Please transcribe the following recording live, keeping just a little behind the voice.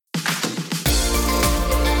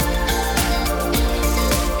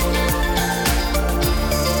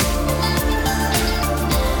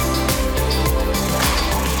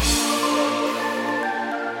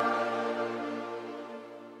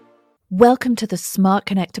Welcome to the Smart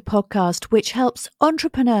Connector podcast, which helps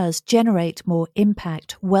entrepreneurs generate more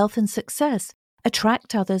impact, wealth, and success,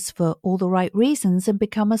 attract others for all the right reasons, and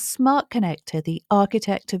become a smart connector, the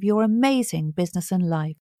architect of your amazing business and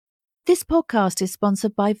life. This podcast is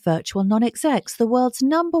sponsored by Virtual Non-Execs, the world's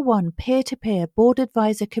 #1 peer-to-peer board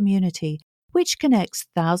advisor community, which connects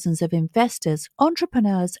thousands of investors,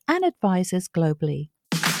 entrepreneurs, and advisors globally.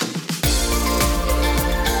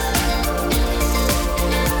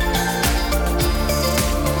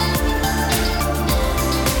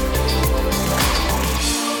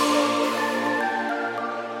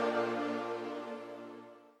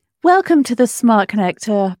 Welcome to the Smart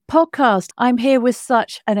Connector podcast. I'm here with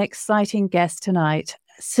such an exciting guest tonight,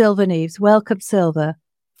 Silva Neves. Welcome, Silva.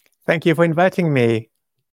 Thank you for inviting me.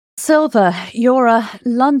 Silva, you're a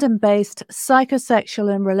London-based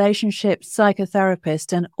psychosexual and relationship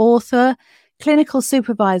psychotherapist, an author, clinical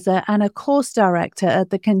supervisor, and a course director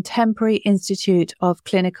at the Contemporary Institute of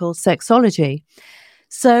Clinical Sexology.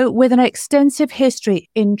 So, with an extensive history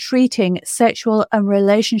in treating sexual and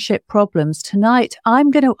relationship problems, tonight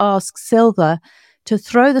I'm going to ask Silva to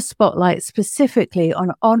throw the spotlight specifically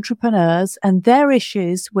on entrepreneurs and their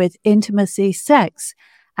issues with intimacy, sex,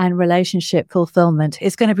 and relationship fulfillment.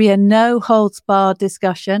 It's going to be a no-holds-barred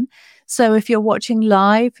discussion. So if you're watching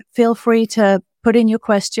live, feel free to put in your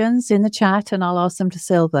questions in the chat and I'll ask them to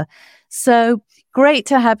Silva. So great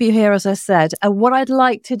to have you here, as I said. And what I'd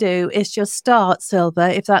like to do is just start,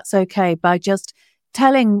 Silva, if that's okay, by just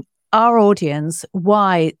telling our audience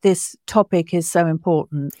why this topic is so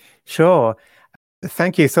important. Sure.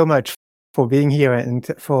 Thank you so much for being here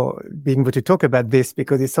and for being able to talk about this,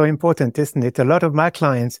 because it's so important, isn't it? A lot of my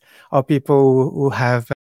clients are people who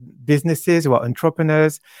have businesses, who are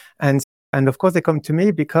entrepreneurs, and of course they come to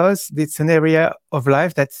me because it's an area of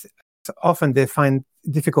life that's often they find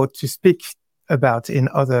difficult to speak about in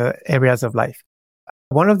other areas of life.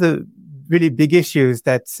 One of the really big issues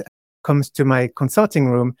that comes to my consulting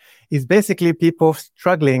room is basically people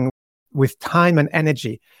struggling with time and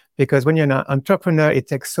energy. Because when you're an entrepreneur, it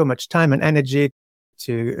takes so much time and energy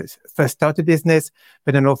to first start a business,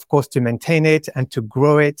 but then of course to maintain it and to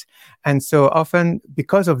grow it. And so often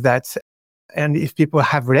because of that, and if people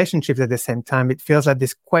have relationships at the same time, it feels like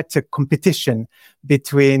there's quite a competition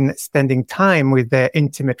between spending time with their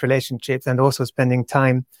intimate relationships and also spending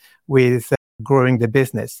time with growing the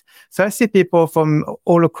business. So I see people from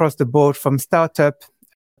all across the board, from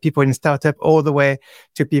people in startup all the way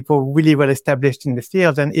to people really well established in the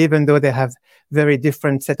field. And even though they have very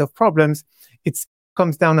different set of problems, it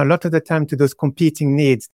comes down a lot of the time to those competing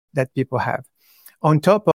needs that people have. On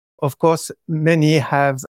top of course, many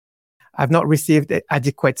have not received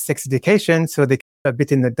adequate sex education, so they're a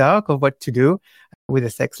bit in the dark of what to do with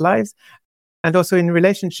their sex lives. And also in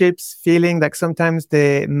relationships, feeling like sometimes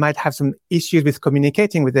they might have some issues with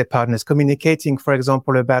communicating with their partners, communicating, for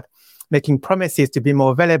example, about making promises to be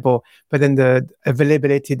more available, but then the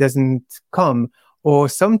availability doesn't come. Or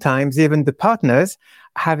sometimes even the partners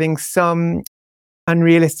having some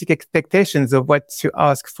unrealistic expectations of what to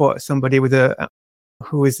ask for somebody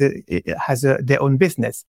who has their own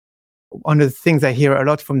business. One of the things I hear a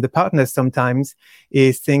lot from the partners sometimes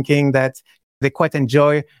is thinking that they quite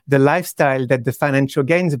enjoy the lifestyle that the financial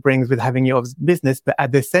gains brings with having your business, but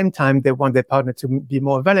at the same time, they want their partner to be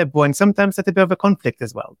more available. And sometimes that's a bit of a conflict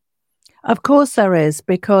as well. Of course there is,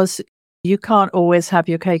 because you can't always have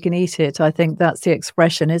your cake and eat it. I think that's the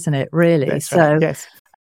expression, isn't it, really? That's so right. Yes.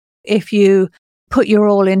 If you put your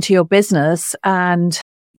all into your business and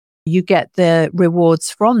you get the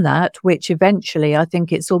rewards from that, which eventually I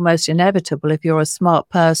think it's almost inevitable if you're a smart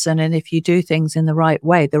person and if you do things in the right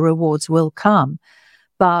way, the rewards will come.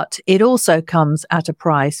 But it also comes at a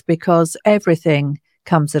price, because everything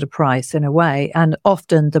comes at a price in a way. And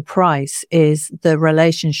often the price is the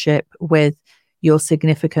relationship with your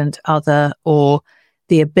significant other, or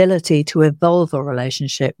the ability to evolve a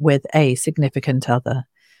relationship with a significant other,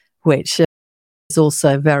 which is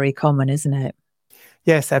also very common, isn't it?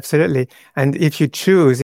 Yes, absolutely. And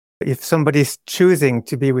if somebody's choosing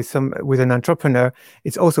to be with an entrepreneur,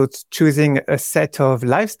 it's also choosing a set of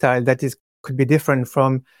lifestyle that could be different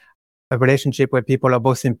from a relationship where people are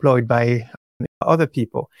both employed by other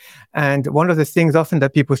people. And one of the things often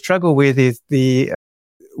that people struggle with is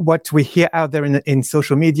what we hear out there in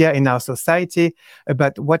social media, in our society,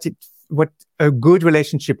 about what a good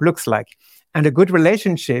relationship looks like. And a good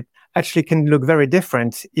relationship actually can look very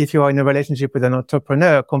different if you are in a relationship with an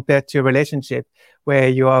entrepreneur compared to a relationship where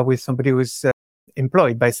you are with somebody who's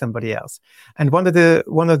employed by somebody else. And one of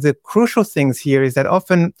the crucial things here is that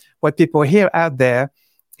often what people hear out there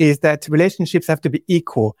is that relationships have to be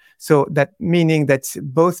equal. So that meaning that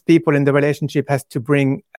both people in the relationship has to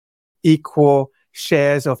bring equal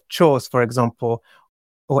shares of chores, for example,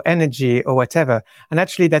 or energy or whatever. And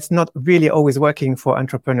actually that's not really always working for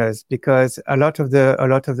entrepreneurs, because a lot of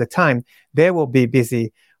the time they will be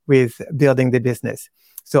busy with building the business.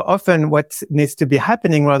 So often what needs to be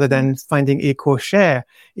happening, rather than finding equal share,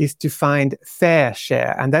 is to find fair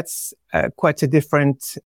share. And that's quite a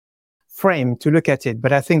different frame to look at it,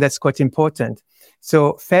 but I think that's quite important.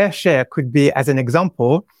 So fair share could be, as an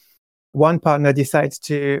example, one partner decides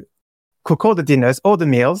to cook all the dinners, all the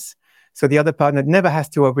meals, so the other partner never has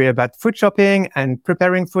to worry about food shopping and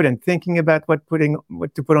preparing food and thinking about what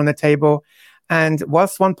to put on the table. And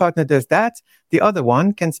whilst one partner does that, the other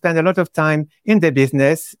one can spend a lot of time in their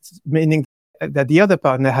business, meaning that the other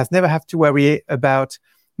partner has never have to worry about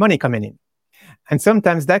money coming in. And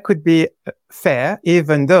sometimes that could be fair,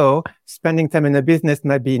 even though spending time in a business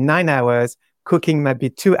might be 9 hours, cooking might be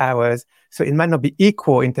 2 hours. So it might not be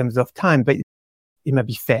equal in terms of time, but it might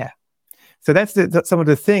be fair. So that's some of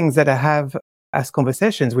the things that I have as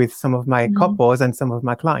conversations with some of my couples and some of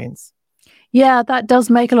my clients. Yeah, that does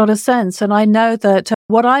make a lot of sense. And I know that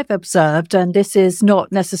what I've observed, and this is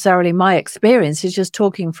not necessarily my experience, is just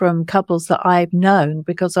talking from couples that I've known,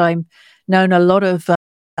 because I've known a lot of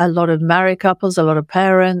married couples, a lot of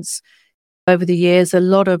parents over the years, a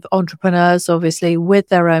lot of entrepreneurs, obviously, with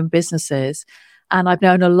their own businesses. And I've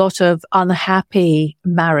known a lot of unhappy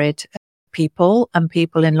married people and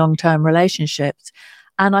people in long-term relationships.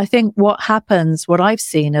 And I think what I've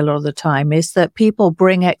seen a lot of the time, is that people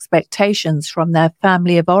bring expectations from their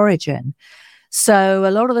family of origin. So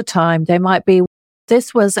a lot of the time they might be,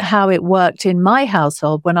 this was how it worked in my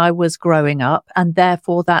household when I was growing up, and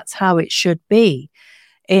therefore that's how it should be.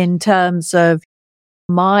 In terms of,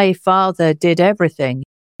 my father did everything.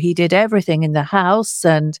 He did everything in the house,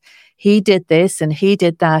 and he did this and he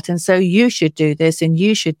did that. And so you should do this and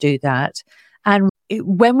you should do that. And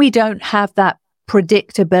when we don't have that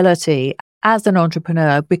predictability as an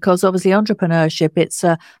entrepreneur, because obviously entrepreneurship, it's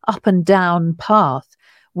a up and down path.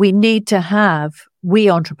 We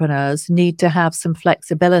entrepreneurs need to have some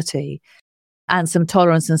flexibility and some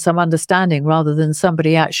tolerance and some understanding, rather than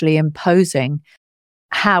somebody actually imposing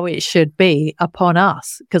how it should be upon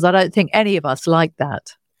us, because I don't think any of us like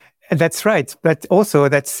that. That's right. But also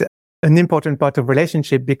that's an important part of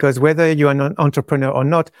relationship, because whether you're an entrepreneur or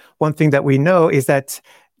not, one thing that we know is that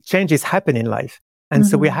changes happen in life. And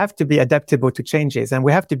so we have to be adaptable to changes, and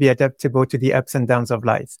we have to be adaptable to the ups and downs of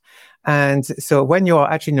life. And so when you're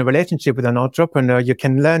actually in a relationship with an entrepreneur, you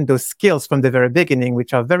can learn those skills from the very beginning,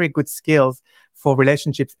 which are very good skills for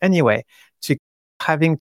relationships anyway, to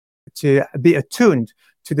having to be attuned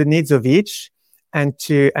to the needs of each. And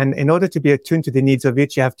in order to be attuned to the needs of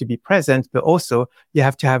each, you have to be present, but also you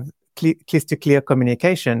have to have crystal clear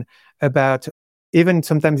communication about, even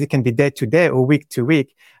sometimes it can be day to day or week to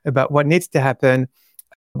week, about what needs to happen,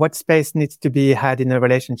 what space needs to be had in a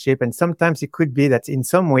relationship. And sometimes it could be that in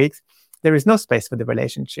some weeks there is no space for the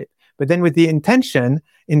relationship, but then with the intention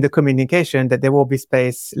in the communication that there will be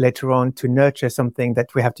space later on to nurture something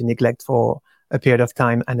that we have to neglect for a period of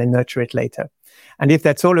time and then nurture it later. And if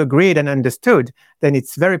that's all agreed and understood, then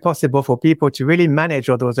it's very possible for people to really manage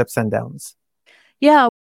all those ups and downs. Yeah,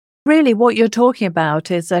 really what you're talking about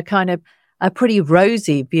is a kind of a pretty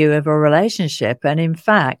rosy view of a relationship. And in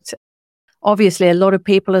fact, obviously a lot of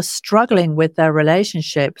people are struggling with their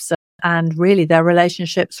relationships, and really their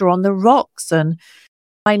relationships are on the rocks. And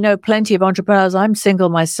I know plenty of entrepreneurs. I'm single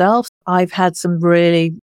myself. I've had some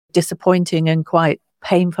really disappointing and quite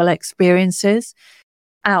painful experiences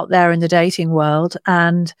out there in the dating world.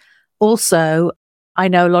 And also, I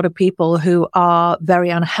know a lot of people who are very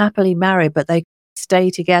unhappily married, but they stay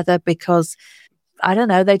together because, I don't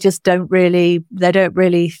know, they don't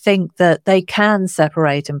really think that they can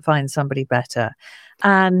separate and find somebody better.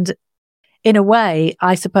 And in a way,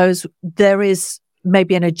 I suppose there is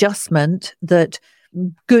maybe an adjustment that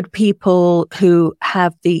good people who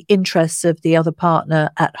have the interests of the other partner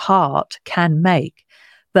at heart can make.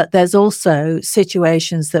 But there's also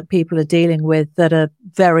situations that people are dealing with that are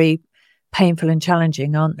very painful and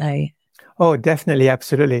challenging, aren't they? Oh, definitely.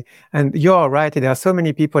 Absolutely. And you're right. There are so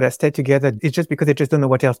many people that stay together. It's just because they just don't know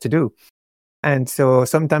what else to do. And so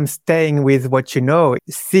sometimes staying with what you know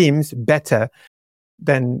seems better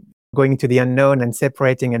than going into the unknown and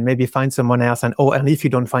separating and maybe find someone else. And if you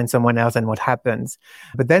don't find someone else, then what happens?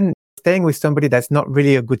 But then staying with somebody that's not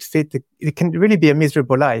really a good fit, it can really be a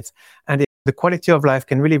miserable life. And the quality of life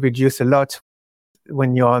can really reduce a lot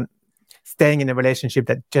when you're staying in a relationship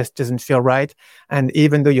that just doesn't feel right. And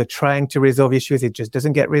even though you're trying to resolve issues, it just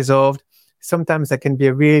doesn't get resolved. sometimes that can be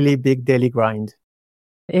a really big daily grind.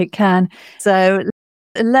 It can. So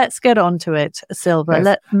let's get on to it, Silva. Yes.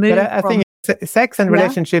 Let's move But I think sex and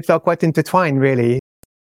relationships are quite intertwined, really.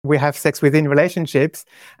 We have sex within relationships,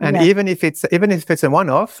 and even if it's a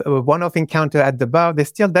one-off encounter at the bar, there's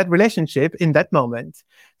still that relationship in that moment.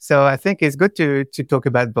 So I think it's good to talk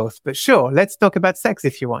about both. But sure, let's talk about sex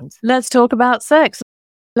if you want. Let's talk about sex.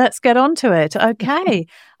 Let's get on to it. Okay.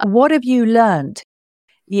 What have you learned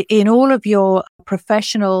in all of your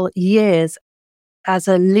professional years as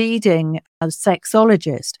a leading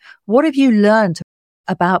sexologist? What have you learned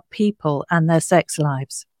about people and their sex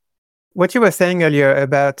lives? What you were saying earlier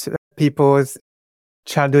about people's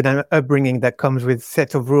childhood and upbringing that comes with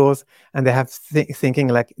set of rules, and they have thinking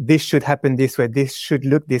like this should happen this way, this should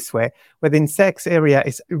look this way. But in sex area,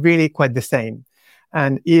 it's really quite the same.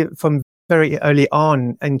 And from very early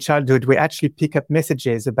on in childhood, we actually pick up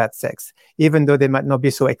messages about sex. Even though they might not be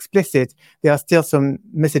so explicit, there are still some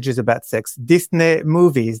messages about sex. Disney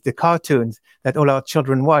movies, the cartoons that all our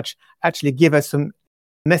children watch actually give us some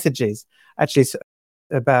messages, actually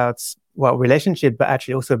about relationship, but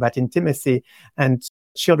actually also about intimacy. And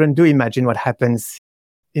children do imagine what happens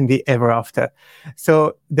in the ever after.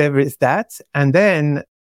 So there is that. And then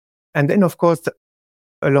of course,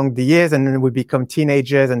 along the years, and then we become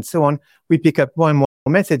teenagers and so on, we pick up more and more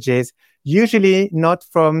messages, usually not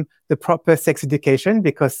from the proper sex education,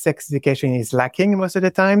 because sex education is lacking most of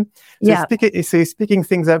the time. So he's picking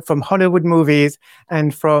things up from Hollywood movies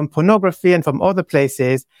and from pornography and from other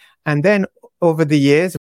places. And then over the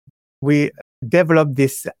years, we develop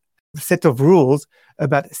this set of rules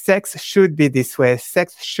about sex should be this way,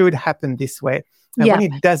 sex should happen this way. And when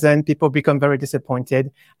it doesn't, people become very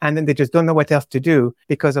disappointed, and then they just don't know what else to do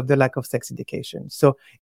because of the lack of sex education. So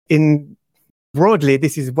broadly,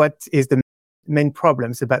 this is what is the main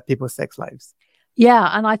problems about people's sex lives. Yeah,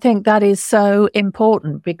 and I think that is so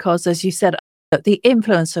important because, as you said, the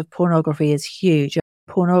influence of pornography is huge.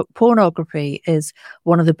 Pornography is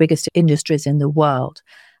one of the biggest industries in the world,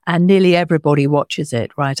 and nearly everybody watches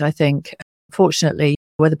it, right? I think, fortunately,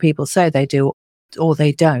 whether people say they do or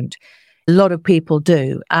they don't, a lot of people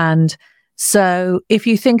do. And so if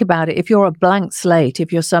you think about it, if you're a blank slate,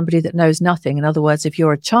 if you're somebody that knows nothing, in other words, if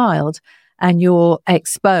you're a child and you're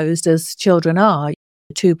exposed, as children are,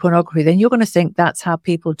 to pornography, then you're going to think that's how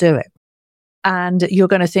people do it. And you're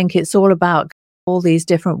going to think it's all about all these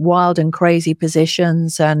different wild and crazy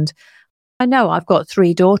positions. And I know I've got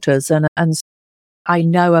 3 daughters, and I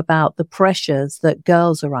know about the pressures that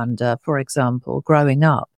girls are under, for example, growing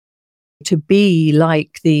up, to be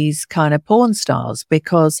like these kind of porn stars,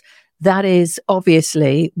 because that is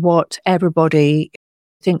obviously what everybody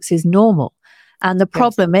thinks is normal. And the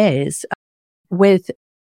problem is with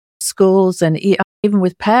schools and even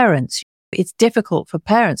with parents, it's difficult for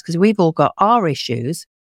parents because we've all got our issues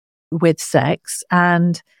with sex,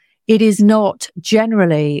 and it is not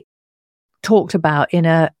generally talked about in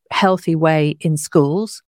a healthy way in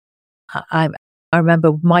schools. I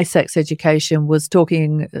remember my sex education was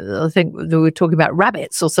talking, I think they were talking about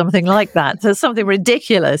rabbits or something like that. So something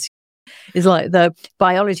ridiculous. It's like the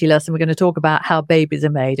biology lesson, we're going to talk about how babies are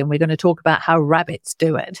made, and we're going to talk about how rabbits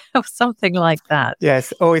do it, or something like that.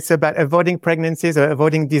 Yes. Oh, it's about avoiding pregnancies or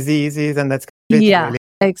avoiding diseases, and that's really.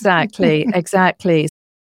 Exactly.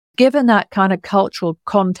 Given that kind of cultural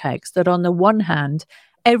context, that on the one hand,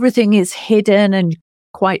 everything is hidden and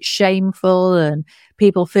quite shameful, and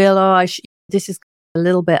people feel, this is a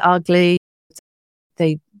little bit ugly.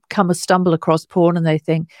 They stumble across porn and they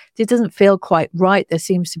think it doesn't feel quite right. There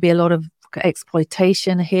seems to be a lot of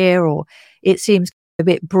exploitation here, or it seems a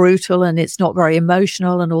bit brutal and it's not very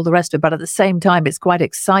emotional and all the rest of it. But at the same time, it's quite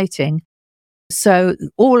exciting. So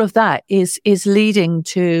all of that is leading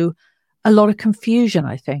to a lot of confusion,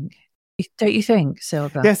 I think. Don't you think,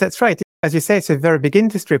 Silva? Yes, that's right. As you say, it's a very big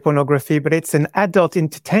industry, pornography, but it's an adult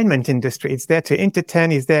entertainment industry. It's there to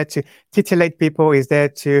entertain, it's there to titillate people, it's there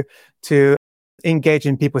to engage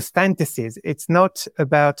in people's fantasies. It's not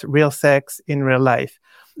about real sex in real life.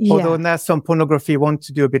 Yeah. Although now some pornography want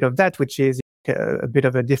to do a bit of that, which is a bit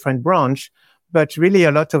of a different branch. But really,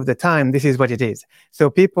 a lot of the time, this is what it is. So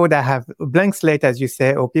people that have a blank slate, as you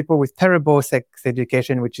say, or people with terrible sex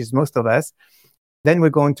education, which is most of us, then we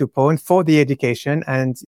go into porn for the education.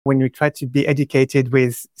 And when we try to be educated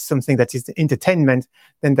with something that is entertainment,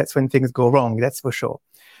 then that's when things go wrong. That's for sure.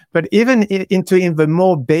 But even into the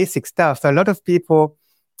more basic stuff, a lot of people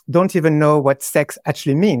don't even know what sex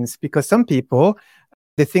actually means, because some people,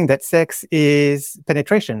 they think that sex is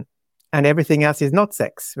penetration and everything else is not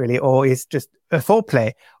sex, really, or is just a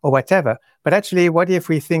foreplay or whatever. But actually, what if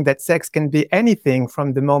we think that sex can be anything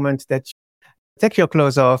from the moment that take your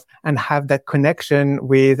clothes off and have that connection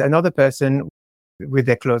with another person with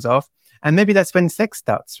their clothes off. And maybe that's when sex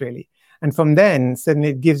starts, really. And from then, suddenly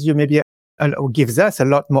it gives you or gives us a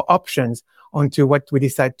lot more options onto what we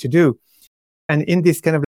decide to do. And in this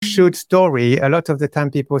kind of should story, a lot of the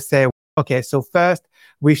time people say, okay, so first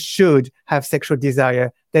we should have sexual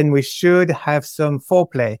desire, then we should have some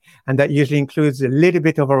foreplay, and that usually includes a little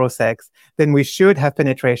bit of oral sex, then we should have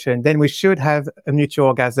penetration, then we should have a mutual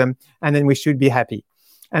orgasm, and then we should be happy.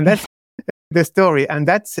 And that's the story. And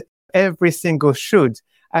that's every single should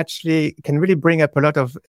actually can really bring up a lot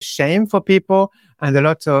of shame for people and a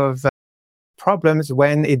lot of problems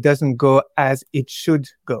when it doesn't go as it should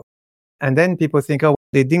go. And then people think, oh,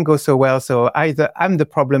 it didn't go so well. So either I'm the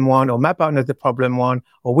problem one or my partner's the problem one,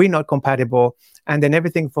 or we're not compatible. And then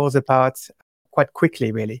everything falls apart quite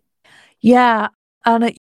quickly, really. Yeah.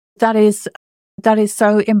 And that is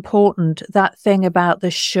so important, that thing about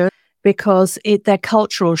the should, because they're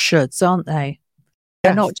cultural shoulds, aren't they?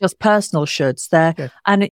 They're not just personal shoulds.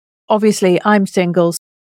 And obviously I'm single.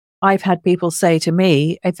 I've had people say to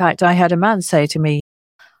me, in fact, I had a man say to me,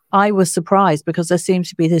 I was surprised because there seems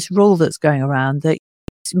to be this rule that's going around that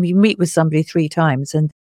you meet with somebody 3 times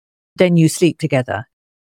and then you sleep together.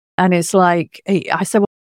 And it's like, I said, well,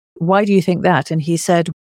 why do you think that? And he said,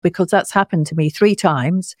 because that's happened to me 3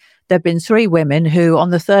 times. There've been 3 women who on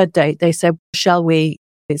the 3rd date, they said, shall we,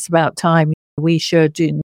 it's about time we should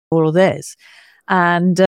do all of this.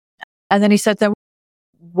 And then he said, then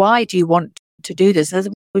why do you want to do this? And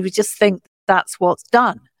we just think that's what's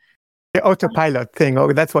done. The autopilot thing,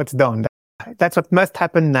 oh, that's what's done. That's what must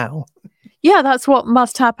happen now. Yeah, that's what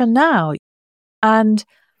must happen now. And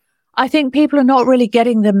I think people are not really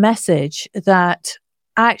getting the message that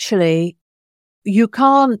actually you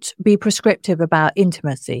can't be prescriptive about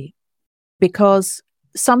intimacy, because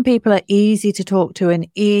some people are easy to talk to and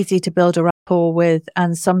easy to build a rapport with.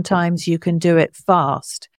 And sometimes you can do it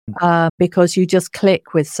fast because you just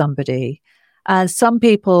click with somebody. And some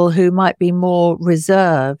people who might be more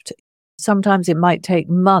reserved, sometimes it might take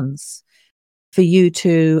months for you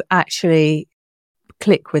to actually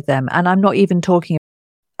click with them. And I'm not even talking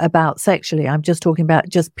about sexually. I'm just talking about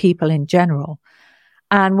just people in general.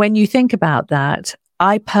 And when you think about that,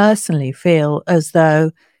 I personally feel as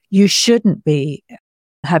though you shouldn't be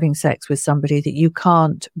having sex with somebody that you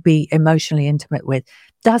can't be emotionally intimate with.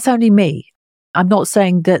 That's only me. I'm not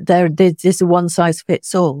saying that this is a one size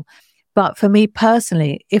fits all. But for me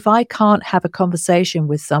personally, if I can't have a conversation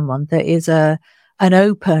with someone that is an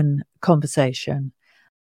open conversation,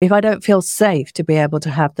 if I don't feel safe to be able to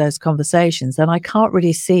have those conversations, then I can't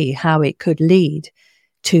really see how it could lead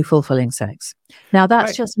to fulfilling sex. Now,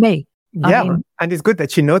 that's just me. Yeah, and it's good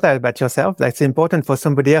that you know that about yourself. That's important. For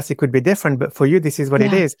somebody else, it could be different, but for you, this is what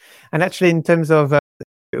it is. And actually, in terms of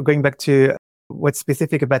going back to what's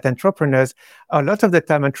specific about entrepreneurs, a lot of the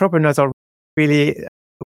time, entrepreneurs are really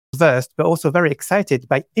versed, but also very excited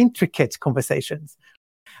by intricate conversations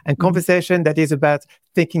and conversation that is about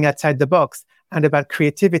thinking outside the box and about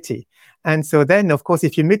creativity. And so then, of course,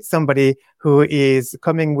 if you meet somebody who is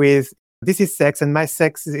coming with, this is sex and my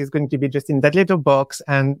sex is going to be just in that little box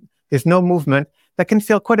and there's no movement, that can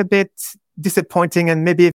feel quite a bit disappointing and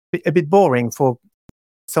maybe a bit boring for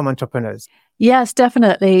some entrepreneurs. Yes,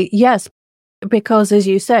 definitely. Yes, because as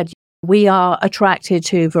you said, we are attracted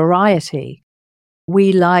to variety.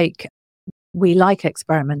 We like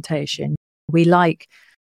experimentation. We like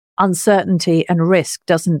uncertainty, and risk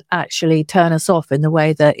doesn't actually turn us off in the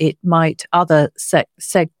way that it might other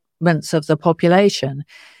segments of the population.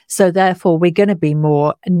 So therefore, we're going to be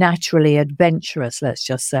more naturally adventurous, let's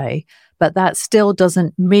just say. But that still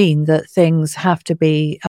doesn't mean that things have to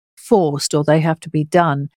be forced or they have to be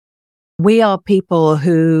done. We are people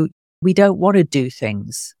who, we don't want to do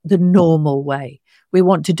things the normal way. We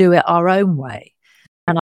want to do it our own way.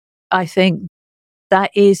 And I think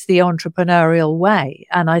that is the entrepreneurial way.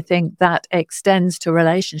 And I think that extends to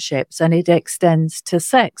relationships and it extends to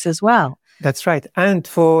sex as well. That's right. And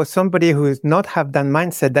for somebody who does not have that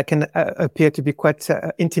mindset, that can appear to be quite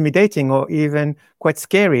intimidating or even quite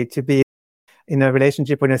scary to be in a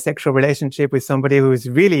relationship or in a sexual relationship with somebody who is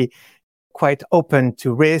really quite open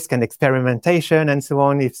to risk and experimentation and so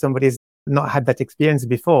on, if somebody's not had that experience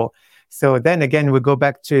before. So then again, we go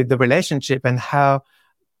back to the relationship and how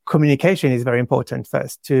communication is very important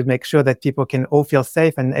first, to make sure that people can all feel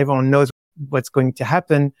safe and everyone knows what's going to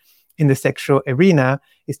happen in the sexual arena,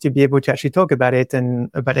 is to be able to actually talk about it and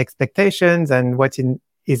about expectations and what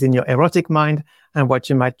is in your erotic mind and what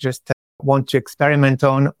you might just want to experiment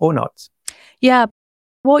on or not. Yeah,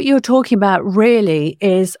 What you're talking about really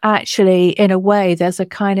is actually, in a way, there's a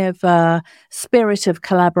kind of spirit of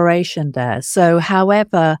collaboration there. So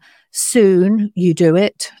however soon you do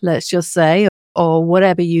it, let's just say, or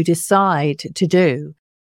whatever you decide to do,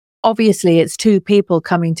 obviously it's two people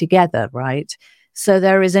coming together, right? So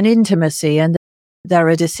there is an intimacy and there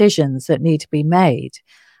are decisions that need to be made.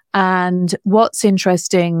 And what's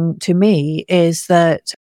interesting to me is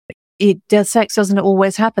that sex doesn't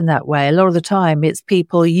always happen that way. A lot of the time it's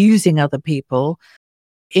people using other people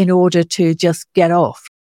in order to just get off.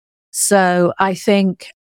 So I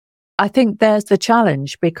think there's the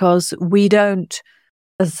challenge, because we don't,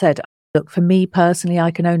 as I said, look, for me personally,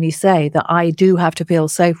 I can only say that I do have to feel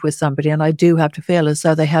safe with somebody, and I do have to feel as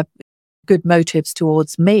though they have good motives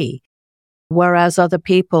towards me. Whereas other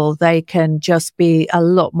people, they can just be a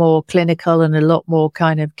lot more clinical and a lot more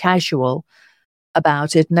kind of casual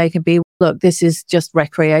about it. And they can be, look, this is just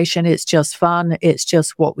recreation. It's just fun. It's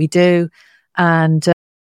just what we do. And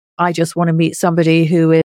I just want to meet somebody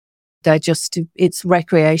who is, it's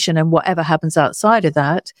recreation, and whatever happens outside of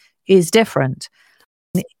that is different.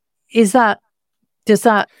 Does that?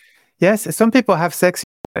 Yes, some people have sex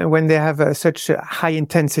when they have such high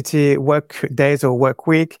intensity work days or work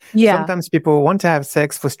week. Yeah. Sometimes people want to have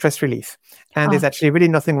sex for stress relief. And there's actually really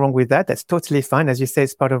nothing wrong with that. That's totally fine. As you say,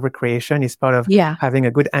 it's part of recreation. It's part of having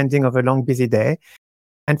a good ending of a long, busy day.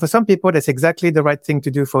 And for some people, that's exactly the right thing to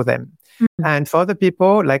do for them. Mm-hmm. And for other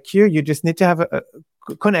people like you just need to have a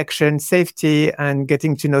connection, safety, and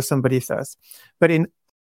getting to know somebody first. But in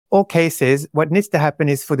all cases, what needs to happen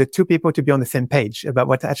is for the two people to be on the same page about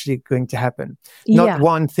what's actually going to happen. Not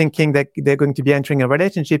one thinking that they're going to be entering a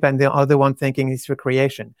relationship and the other one thinking it's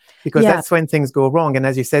recreation. Because that's when things go wrong. And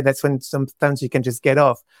as you said, that's when sometimes you can just get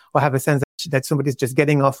off or have a sense that somebody's just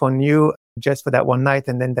getting off on you just for that one night,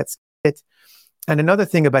 and then that's it. And another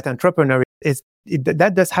thing about entrepreneur is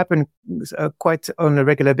that does happen quite on a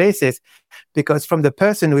regular basis, because from the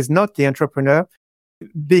person who is not the entrepreneur,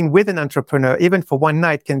 being with an entrepreneur, even for one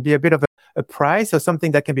night, can be a bit of a prize or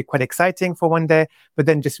something that can be quite exciting for one day, but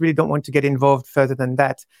then just really don't want to get involved further than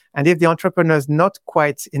that. And if the entrepreneur is not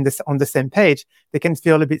quite on the same page, they can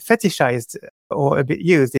feel a bit fetishized or a bit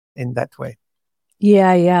used in that way.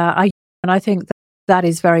 Yeah. I think that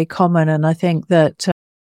is very common. And I think that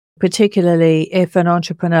particularly if an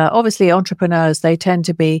entrepreneur, obviously entrepreneurs, they tend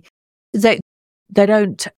to be, they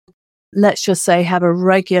don't, let's just say, have a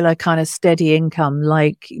regular kind of steady income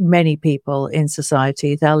like many people in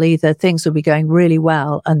society. Things will be going really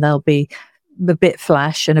well and they'll be a bit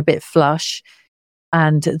flash and a bit flush,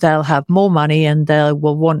 and they'll have more money and they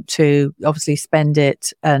will want to obviously spend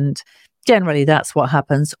it. And generally that's what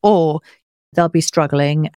happens. Or they'll be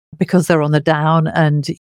struggling because they're on the down and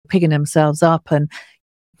picking themselves up, and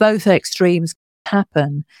both extremes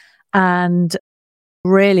happen. And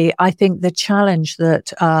really, I think the challenge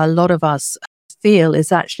that a lot of us feel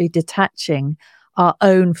is actually detaching our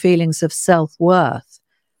own feelings of self-worth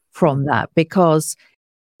from that. Because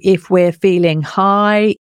if we're feeling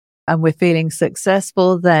high and we're feeling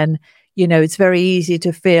successful, then, it's very easy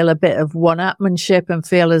to feel a bit of one-upmanship and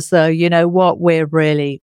feel as though,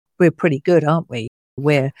 we're pretty good, aren't we?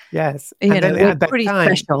 We're pretty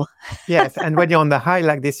special. Yes. And when you're on the high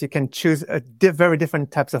like this, you can choose very different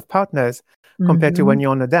types of partners compared to when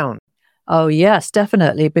you're on the down. Oh, yes,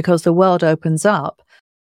 definitely. Because the world opens up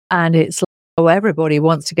and it's like, everybody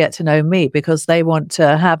wants to get to know me because they want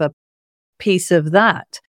to have a piece of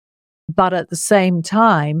that. But at the same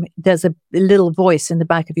time, there's a little voice in the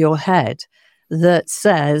back of your head that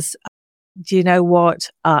says, do you know what?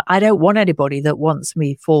 I don't want anybody that wants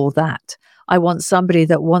me for that. I want somebody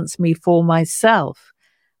that wants me for myself.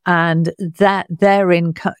 And that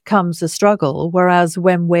therein comes the struggle. Whereas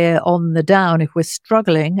when we're on the down, if we're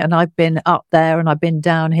struggling, and I've been up there and I've been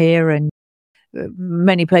down here and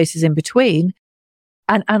many places in between,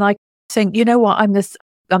 and I think, you know what, I'm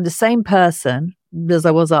the same person as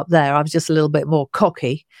I was up there. I was just a little bit more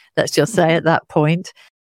cocky, let's just say, at that point.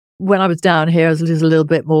 When I was down here, I was just a little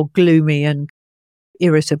bit more gloomy and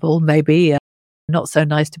irritable, maybe not so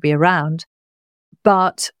nice to be around.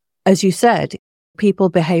 But as you said, people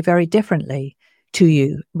behave very differently to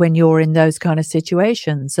you when you're in those kind of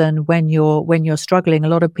situations. And when you're struggling, a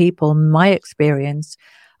lot of people, in my experience,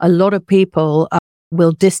 a lot of people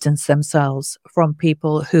will distance themselves from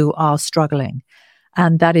people who are struggling.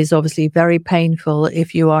 And that is obviously very painful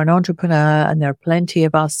if you are an entrepreneur, and there are plenty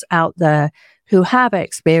of us out there who have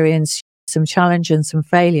experienced some challenge and some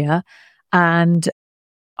failure, and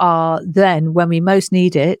are then, when we most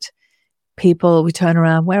need it, we turn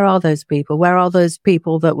around, where are those people? Where are those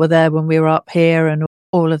people that were there when we were up here and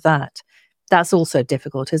all of that? That's also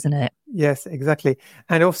difficult, isn't it? Yes, exactly.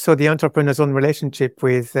 And also the entrepreneur's own relationship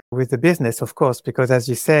with the business, of course, because as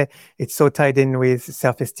you say, it's so tied in with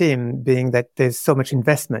self-esteem, being that there's so much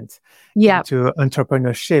investment into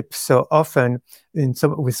entrepreneurship. So often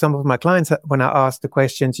with some of my clients, when I ask the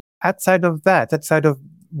questions, outside of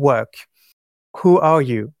work, who are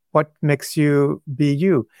you? What makes you be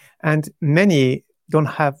you? And many don't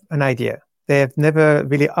have an idea. They have never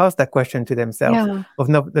really asked that question to themselves,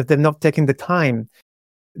 they've not taken the time,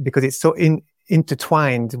 because it's so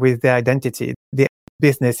intertwined with their identity. The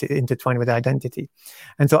business is intertwined with their identity.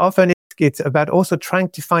 And so often it's about also trying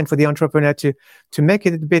to find for the entrepreneur to make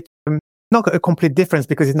it a bit, not a complete difference,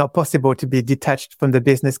 because it's not possible to be detached from the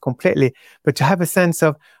business completely, but to have a sense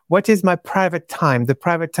of what is my private time, the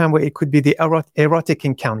private time where it could be the erotic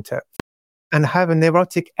encounter, and have an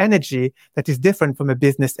erotic energy that is different from a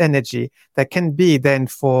business energy that can be then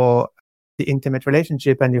for the intimate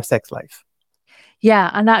relationship and your sex life.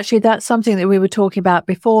 Yeah, and actually that's something that we were talking about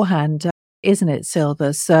beforehand, isn't it,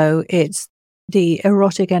 Silva? So it's the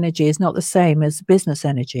erotic energy is not the same as business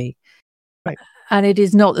energy. Right. And it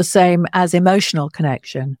is not the same as emotional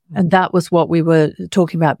connection. And that was what we were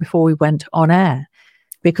talking about before we went on air.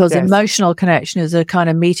 Because emotional connection is a kind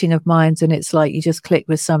of meeting of minds, and it's like you just click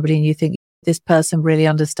with somebody and you think, this person really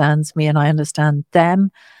understands me and I understand them.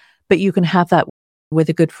 But you can have that with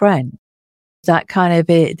a good friend. That kind of,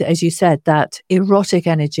 as you said, that erotic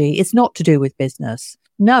energy, it's not to do with business.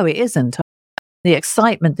 No, it isn't. The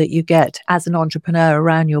excitement that you get as an entrepreneur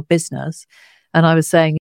around your business. And I was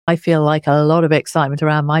saying, I feel like a lot of excitement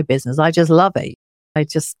around my business. I just love it.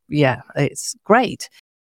 It's great.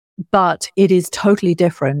 But it is totally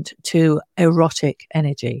different to erotic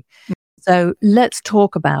energy. So let's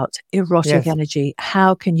talk about erotic energy.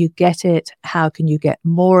 How can you get it? How can you get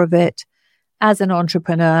more of it? As an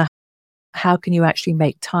entrepreneur, how can you actually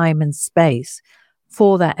make time and space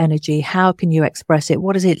for that energy? How can you express it?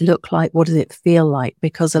 What does it look like? What does it feel like?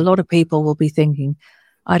 Because a lot of people will be thinking,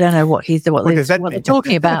 I don't know what they're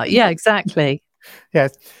talking about. Yeah, exactly.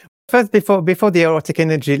 Yes. First, before the erotic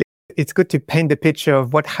energy, it's good to paint the picture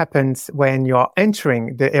of what happens when you're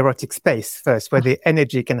entering the erotic space first, where the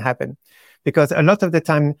energy can happen. Because a lot of the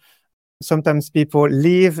time, sometimes people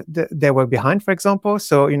leave their work behind, for example.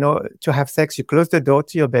 So, to have sex, you close the door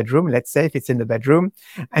to your bedroom, let's say if it's in the bedroom,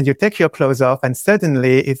 and you take your clothes off, and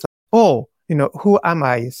suddenly it's like, who am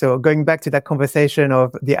I? So going back to that conversation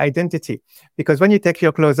of the identity, because when you take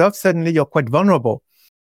your clothes off, suddenly you're quite vulnerable.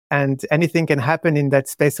 And anything can happen in that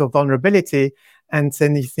space of vulnerability. And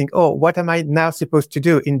then you think, what am I now supposed to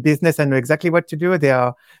do? In business, I know exactly what to do.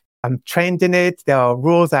 I'm trained in it. There are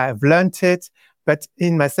rules. I've learned it. But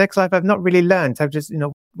in my sex life, I've not really learned. I've just,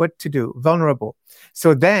 what to do, vulnerable.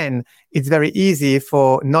 So then it's very easy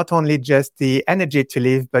for not only just the energy to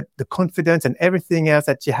leave, but the confidence and everything else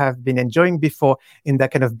that you have been enjoying before in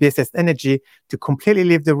that kind of business energy to completely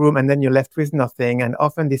leave the room, and then you're left with nothing. And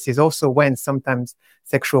often this is also when sometimes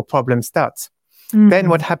sexual problems start. Mm-hmm. Then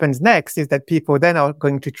what happens next is that people then are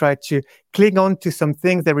going to try to cling on to some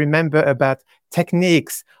things they remember about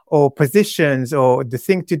techniques or positions or the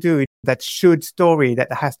thing to do, that should story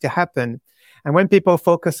that has to happen. And when people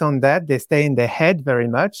focus on that, they stay in their head very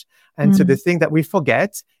much. And so the thing that we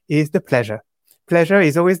forget is the pleasure. Pleasure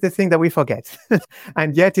is always the thing that we forget.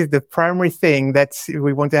 And yet is the primary thing that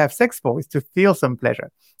we want to have sex for, is to feel some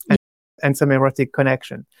pleasure and some erotic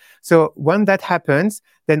connection. So when that happens,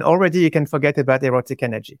 then already you can forget about erotic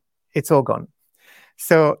energy. It's all gone.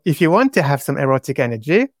 So if you want to have some erotic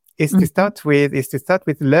energy, is to start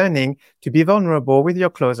with learning to be vulnerable with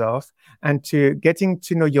your clothes off, and to getting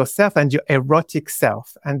to know yourself and your erotic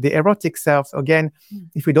self. And the erotic self, again,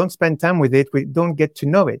 if we don't spend time with it, we don't get to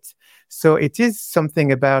know it. So it is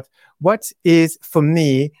something about what is, for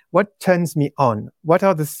me, what turns me on? What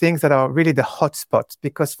are the things that are really the hot spots?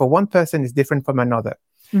 Because for one person is different from another.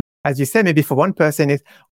 As you say, maybe for one person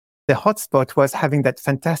the hotspot was having that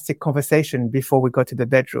fantastic conversation before we go to the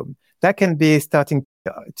bedroom. That can be starting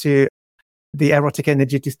to the erotic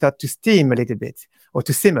energy to start to steam a little bit, or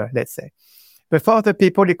to simmer, let's say. But for other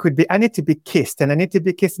people, it could be, I need to be kissed, and I need to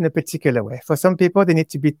be kissed in a particular way. For some people, they need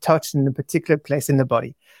to be touched in a particular place in the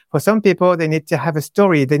body. For some people, they need to have a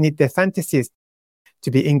story. They need their fantasies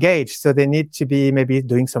to be engaged. So they need to be maybe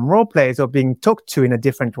doing some role plays or being talked to in a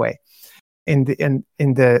different way in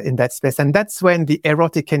that space. And that's when the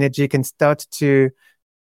erotic energy can start to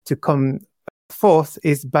come forth,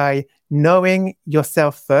 is by knowing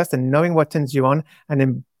yourself first and knowing what turns you on, and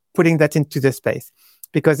then putting that into the space.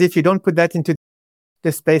 Because if you don't put that into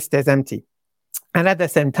the space, there's empty. And at the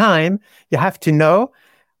same time, you have to know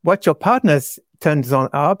what your partner's turns on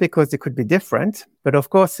are, because they could be different. But of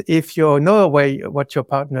course, if you know what your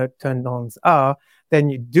partner turn ons are, then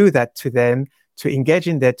you do that to them to engage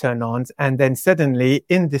in their turn ons. And then suddenly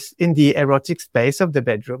in the erotic space of the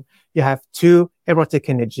bedroom, you have two erotic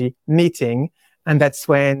energy meeting. And that's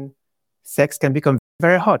when sex can become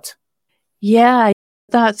very hot. Yeah,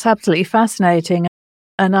 that's absolutely fascinating.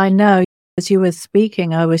 And I know as you were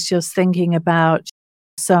speaking, I was just thinking about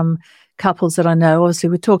some couples that I know. Obviously,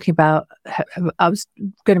 I was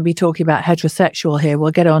going to be talking about heterosexual here.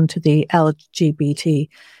 We'll get on to the LGBT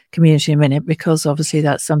community in a minute, because obviously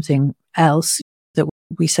that's something else that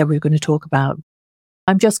we said we were going to talk about.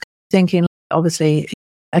 I'm just thinking, obviously,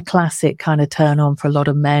 a classic kind of turn on for a lot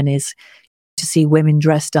of men is to see women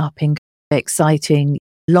dressed up in exciting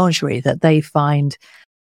lingerie, that they find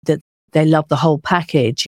that they love the whole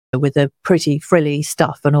package with the pretty frilly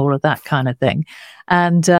stuff and all of that kind of thing.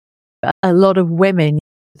 And a lot of women,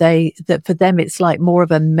 that for them, it's like more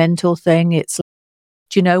of a mental thing. It's like,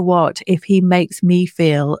 do you know what? If he makes me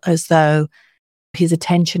feel as though his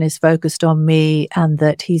attention is focused on me, and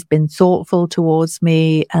that he's been thoughtful towards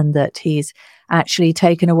me, and that he's actually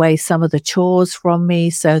taken away some of the chores from me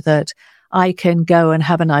so that I can go and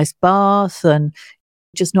have a nice bath and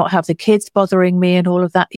just not have the kids bothering me and all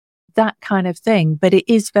of that kind of thing. But it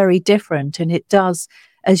is very different. And it does,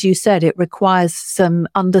 as you said, it requires some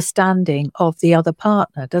understanding of the other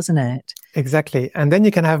partner, doesn't it? Exactly. And then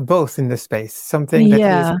you can have both in the space, something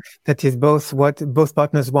that is both what both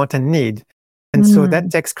partners want and need. And so that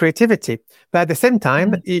takes creativity. But at the same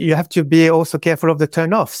time, you have to be also careful of the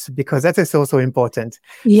turn-offs, because that is also important.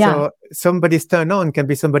 Yeah. So somebody's turn-on can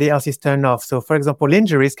be somebody else's turn-off. So, for example,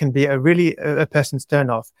 lingeries can be a person's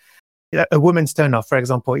turn-off, a woman's turn-off, for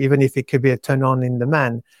example, even if it could be a turn-on in the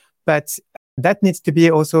man. But that needs to be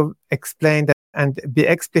also explained and be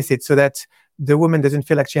explicit, so that the woman doesn't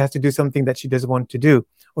feel like she has to do something that she doesn't want to do.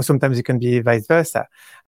 Or sometimes it can be vice versa.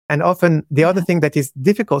 And often the other thing that is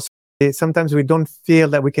difficult, sometimes we don't feel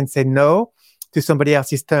that we can say no to somebody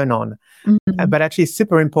else's turn on. But actually it's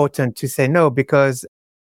super important to say no, because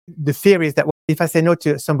the fear is that if I say no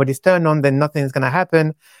to somebody's turn on, then nothing's going to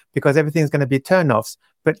happen, because everything's going to be turn offs.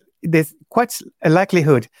 But there's quite a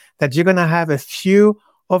likelihood that you're going to have a few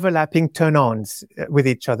overlapping turn ons with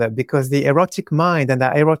each other, because the erotic mind and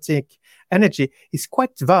the erotic energy is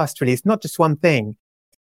quite vast, really. It's not just one thing.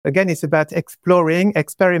 Again, it's about exploring,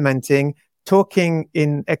 experimenting, talking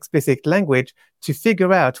in explicit language to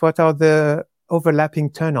figure out what are the overlapping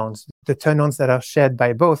turn-ons, the turn-ons that are shared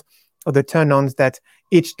by both, or the turn-ons that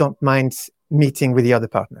each don't mind meeting with the other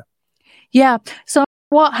partner. Yeah. So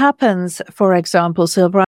what happens, for example,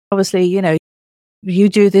 Silva, obviously, you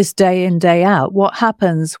do this day in, day out. What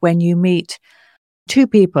happens when you meet two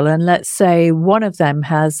people, and let's say one of them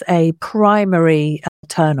has a primary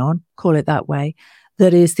turn-on, call it that way,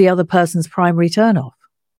 that is the other person's primary turn-off?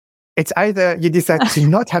 It's either you decide to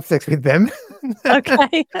not have sex with them.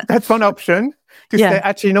 Okay. That's one option. To say,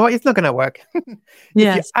 actually, you know what? It's not going to work. If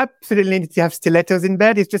you absolutely need to have stilettos in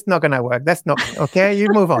bed, it's just not going to work. That's not okay. You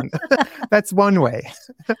move on. That's one way.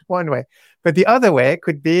 One way. But the other way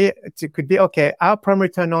could be okay. Our primary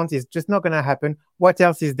turn-ons is just not going to happen. What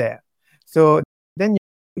else is there? So then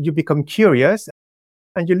you become curious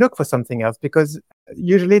and you look for something else, because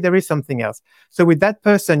usually there is something else. So with that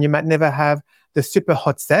person, you might never have the super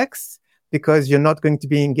hot sex, because you're not going to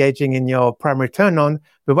be engaging in your primary turn-on.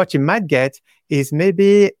 But what you might get is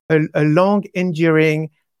maybe a long,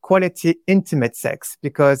 enduring, quality, intimate sex,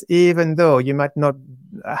 because even though you might not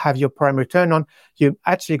have your primary turn-on, you're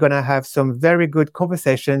actually going to have some very good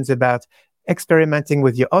conversations about experimenting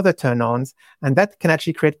with your other turn-ons, and that can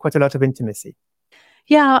actually create quite a lot of intimacy.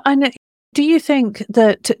 Yeah, and do you think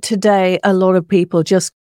that today a lot of people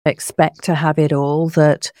just expect to have it all,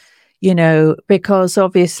 that, because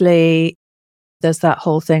obviously there's that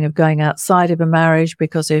whole thing of going outside of a marriage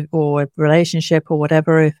or a relationship or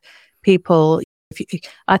whatever.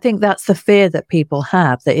 I think that's the fear that people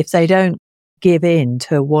have, that if they don't give in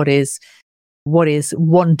to what is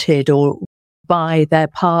wanted or by their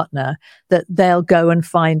partner, that they'll go and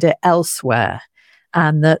find it elsewhere,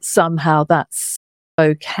 and that somehow that's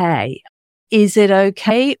okay. Is it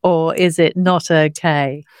okay, or is it not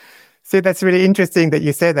okay? So that's really interesting that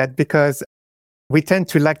you say that, because we tend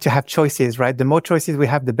to like to have choices, right? The more choices we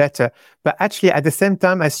have, the better. But actually, at the same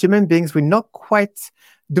time, as human beings, we're not quite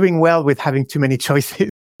doing well with having too many choices.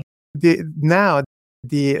 Now,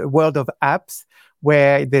 the world of apps,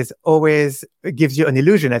 where there's always, it gives you an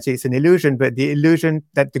illusion. Actually, it's an illusion, but the illusion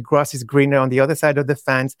that the grass is greener on the other side of the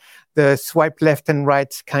fence, the swipe left and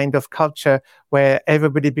right kind of culture, where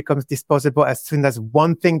everybody becomes disposable as soon as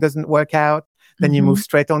one thing doesn't work out. then you move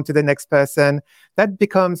straight on to the next person. That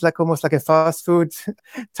becomes like almost like a fast food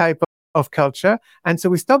type of culture. And so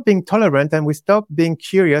we stop being tolerant and we stop being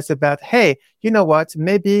curious about, hey, you know what,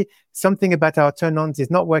 maybe something about our turn-ons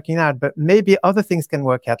is not working out, but maybe other things can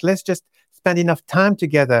work out. Let's just spend enough time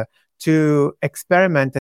together to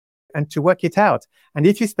experiment and to work it out. And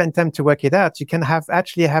if you spend time to work it out, you can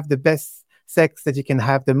actually have the best sex that you can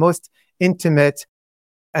have, the most intimate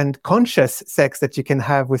and conscious sex that you can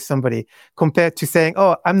have with somebody, compared to saying,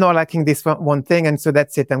 oh, I'm not liking this one thing, and so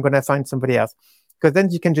that's it, I'm going to find somebody else. Because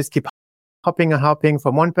then you can just keep hopping and hopping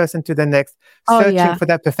from one person to the next, searching for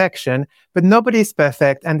that perfection. But nobody's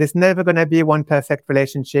perfect, and there's never going to be one perfect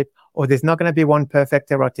relationship, or there's not going to be one perfect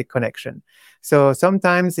erotic connection. So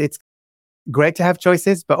sometimes it's great to have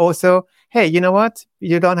choices, but also, hey, you know what?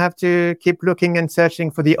 You don't have to keep looking and searching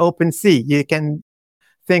for the open sea. You can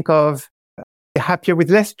think of happier with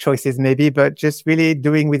less choices maybe, but just really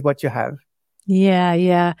doing with what you have.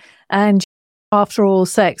 Yeah. And after all,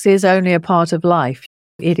 sex is only a part of life.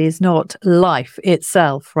 It is not life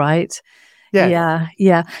itself, right? Yes.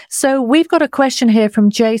 Yeah. So we've got a question here from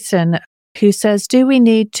Jason, who says, do we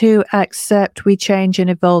need to accept we change and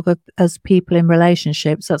evolve as people in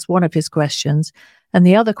relationships? That's one of his questions. And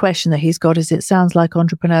the other question that he's got is, it sounds like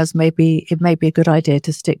entrepreneurs, it may be a good idea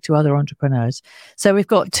to stick to other entrepreneurs. So we've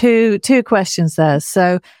got two questions there.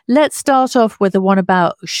 So let's start off with the one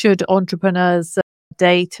about, should entrepreneurs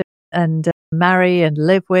date and marry and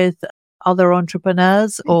live with other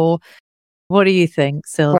entrepreneurs, or what do you think,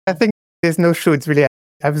 Silva? Well, I think there's no shoulds really.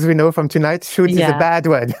 As we know from tonight, shoulds is a bad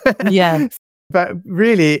word. Yeah. But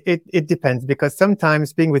really, it depends, because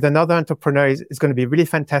sometimes being with another entrepreneur is going to be really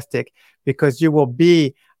fantastic, because you will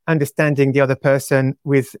be understanding the other person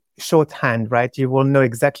with shorthand, right? You will know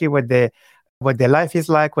exactly what their life is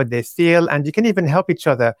like, what they feel, and you can even help each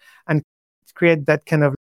other and create that kind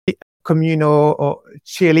of communal or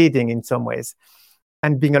cheerleading in some ways,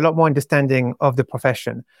 and being a lot more understanding of the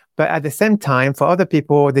profession. But at the same time, for other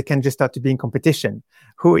people, they can just start to be in competition.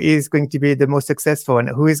 Who is going to be the most successful, and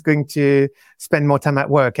who is going to spend more time at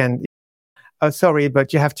work? And, oh, sorry,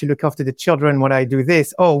 but you have to look after the children when I do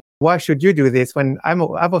this. Oh, why should you do this when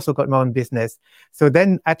I've also got my own business? So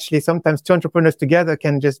then actually sometimes two entrepreneurs together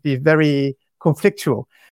can just be very conflictual.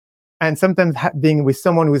 And sometimes being with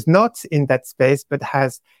someone who's not in that space, but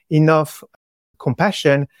has enough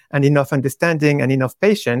compassion and enough understanding and enough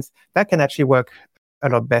patience, that can actually work a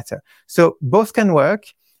lot better. So both can work.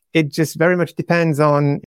 It just very much depends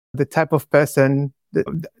on the type of person,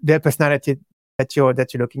 their personality that you're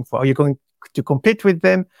looking for. Are you going to compete with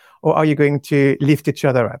them, or are you going to lift each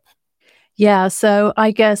other up? Yeah. So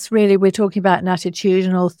I guess really we're talking about an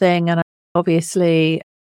attitudinal thing. And obviously,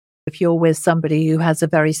 if you're with somebody who has a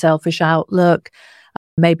very selfish outlook,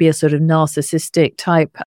 maybe a sort of narcissistic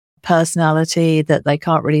type personality that they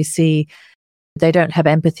can't really see, they don't have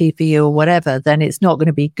empathy for you or whatever, then it's not going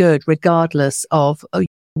to be good regardless of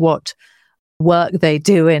what work they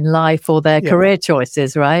do in life or their career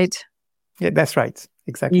choices, right? Yeah, that's right.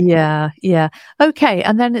 Exactly. Yeah. Okay.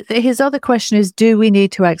 And then his other question is, do we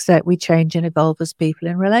need to accept we change and evolve as people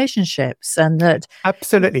in relationships? And that...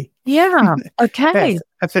 Absolutely. Yeah. Okay. Yes,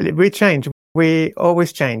 absolutely. We change. We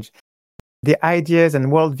always change. The ideas and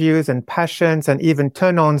worldviews and passions and even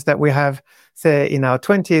turn-ons that we have, say, in our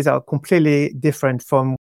 20s are completely different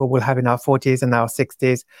from what we'll have in our 40s and our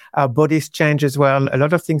 60s. Our bodies change as well. A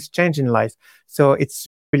lot of things change in life. So it's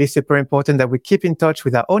really super important that we keep in touch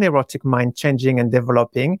with our own erotic mind changing and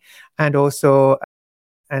developing, and also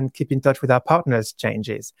and keep in touch with our partner's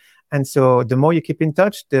changes. And so the more you keep in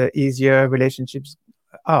touch, the easier relationships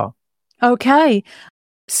are. Okay.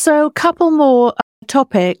 So a couple more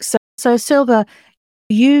topics. So Silva,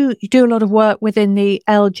 you do a lot of work within the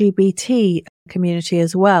LGBT community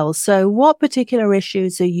as well. So what particular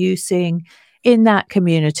issues are you seeing in that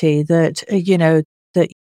community that, that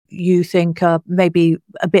you think are maybe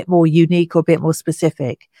a bit more unique or a bit more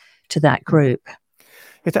specific to that group?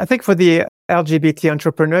 I think for the LGBT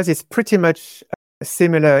entrepreneurs, it's pretty much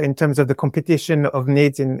similar in terms of the competition of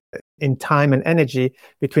needs in time and energy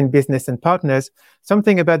between business and partners.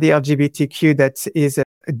 Something about the LGBTQ that is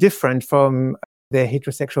different from their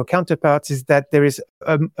heterosexual counterparts is that there is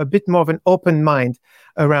a bit more of an open mind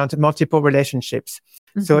around multiple relationships.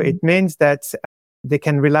 Mm-hmm. So it means that they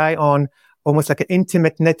can rely on almost like an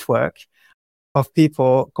intimate network of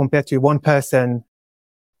people compared to one person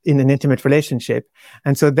in an intimate relationship.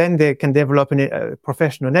 And so then they can develop a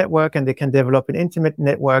professional network, and they can develop an intimate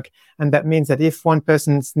network. And that means that if one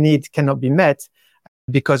person's need cannot be met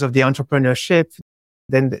because of the entrepreneurship,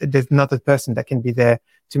 then there's another person that can be there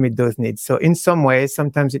to meet those needs. So in some ways,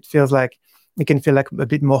 sometimes it feels like It can feel like a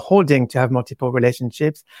bit more holding to have multiple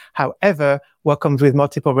relationships. However, what comes with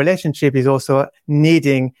multiple relationship is also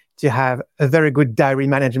needing to have a very good diary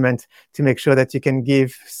management to make sure that you can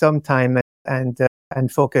give some time and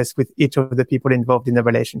focus with each of the people involved in the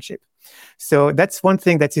relationship. So that's one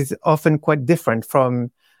thing that is often quite different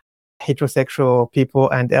from heterosexual people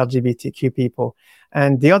and LGBTQ people.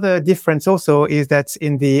 And the other difference also is that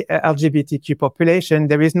in the LGBTQ population,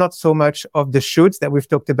 there is not so much of the shoulds that we've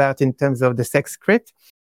talked about in terms of the sex script,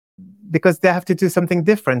 because they have to do something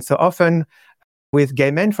different. So often with gay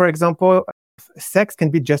men, for example, sex can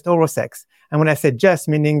be just oral sex. And when I say just,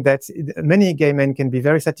 meaning that many gay men can be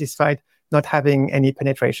very satisfied not having any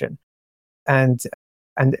penetration. And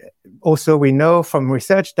also we know from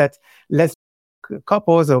research that lesbian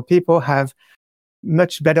couples or people have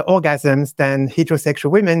much better orgasms than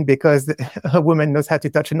heterosexual women, because a woman knows how to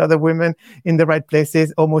touch another woman in the right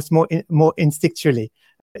places, almost more instinctually,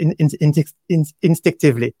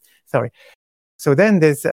 instinctively. Sorry. So then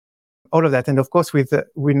there's all of that, and of course with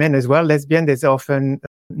women as well, lesbian, there's often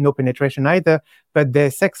no penetration either, but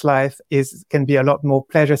their sex life can be a lot more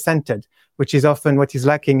pleasure centered, which is often what is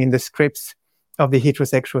lacking in the scripts of the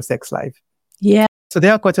heterosexual sex life. Yeah. So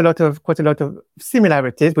there are quite a lot of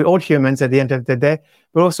similarities. We're all humans at the end of the day,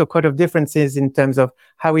 but also quite a differences in terms of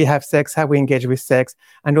how we have sex, how we engage with sex,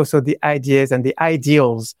 and also the ideas and the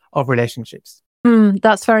ideals of relationships.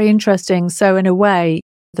 That's very interesting. So in a way,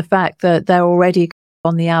 the fact that they're already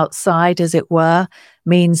on the outside, as it were,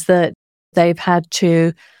 means that they've had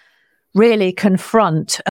to really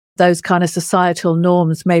confront those kind of societal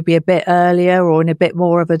norms maybe a bit earlier or in a bit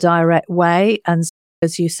more of a direct way. And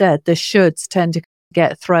as you said, the shoulds tend to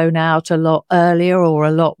get thrown out a lot earlier or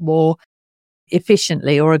a lot more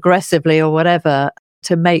efficiently or aggressively or whatever,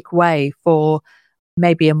 to make way for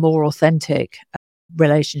maybe a more authentic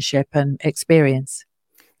relationship and experience.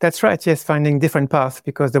 That's right. Yes, finding different paths,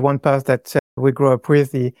 because the one path that we grow up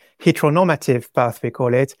with, the heteronormative path, we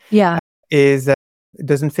call it,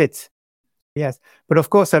 doesn't fit. Yes. But of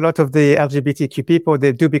course, a lot of the LGBTQ people,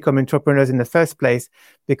 they do become entrepreneurs in the first place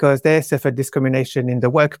because they suffer discrimination in the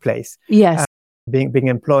workplace. Yes. Being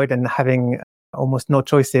employed and having almost no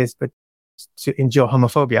choices but to endure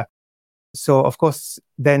homophobia. So, of course,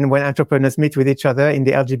 then when entrepreneurs meet with each other in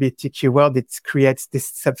the LGBTQ world, it creates this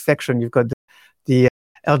subsection. You've got the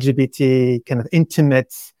LGBT kind of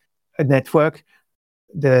intimate network,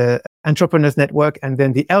 the entrepreneurs network, and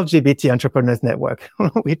then the LGBT entrepreneurs network,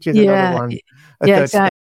 which is another one.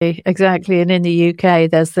 Exactly. And in the UK,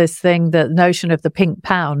 there's this thing, the notion of the pink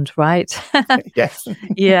pound, right? Yes.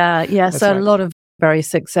 Yeah. That's So right. a lot of very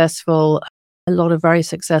successful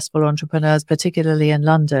entrepreneurs, particularly in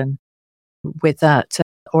London, with that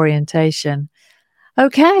orientation.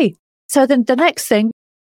 Okay. So then the next thing,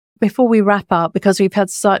 before we wrap up, because we've had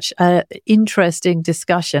such an interesting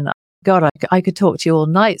discussion. God, I could talk to you all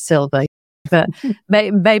night, Silva, but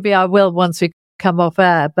maybe I will once we come off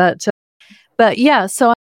air. But yeah,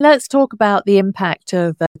 so let's talk about the impact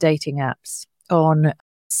of dating apps on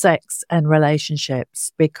sex and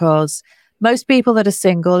relationships, because most people that are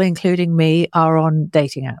single, including me, are on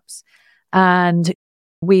dating apps. And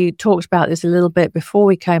we talked about this a little bit before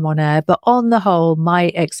we came on air, but on the whole, my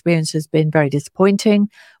experience has been very disappointing,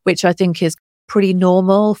 which I think is pretty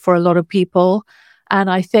normal for a lot of people. And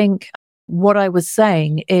I think what I was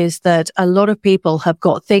saying is that a lot of people have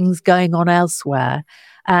got things going on elsewhere.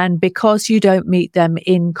 And because you don't meet them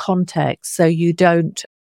in context, so you don't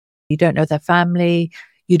know their family,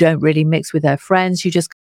 you don't really mix with their friends, you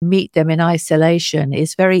just meet them in isolation,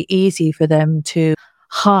 it's very easy for them to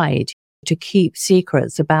hide, to keep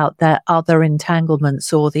secrets about their other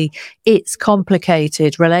entanglements or it's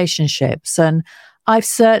complicated relationships. And I've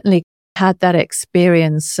certainly had that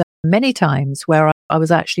experience many times where I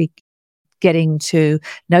was actually getting to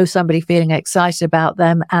know somebody, feeling excited about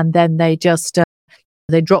them, and then they just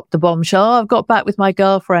they dropped the bombshell. Oh, I've got back with my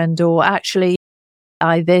girlfriend, or actually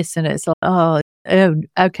I this, and it's like, oh,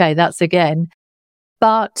 okay, that's again.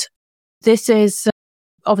 But this is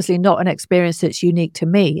obviously not an experience that's unique to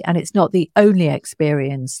me, and it's not the only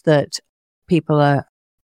experience that people are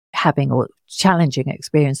having, or challenging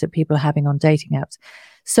experience that people are having on dating apps.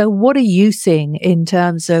 So what are you seeing in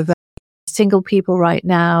terms of single people right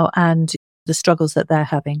now and the struggles that they're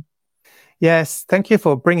having? Yes, thank you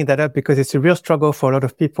for bringing that up, because it's a real struggle for a lot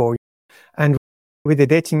of people. And with the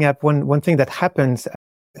dating app, one thing that happens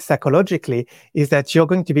psychologically is that you're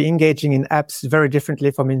going to be engaging in apps very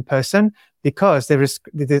differently from in person, because there's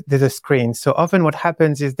a screen. So often what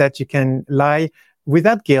happens is that you can lie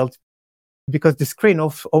without guilt, because the screen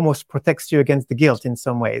almost protects you against the guilt in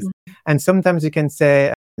some ways. And sometimes you can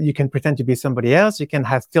say, You can pretend to be somebody else. You can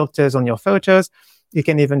have filters on your photos. You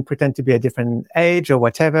can even pretend to be a different age or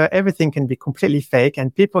whatever. Everything can be completely fake,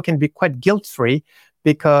 and people can be quite guilt-free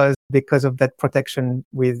because of that protection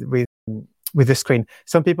with the screen.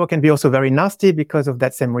 Some people can be also very nasty because of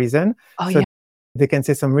that same reason. Oh, so yeah. they can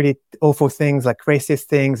say some really awful things like racist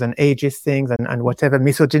things and ageist things and whatever,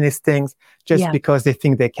 misogynist things, just because they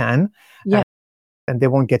think they can. Yeah. And they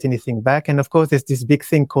won't get anything back. And of course, there's this big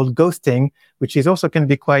thing called ghosting, which is also can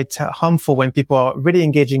be quite harmful when people are really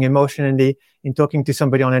engaging emotionally in talking to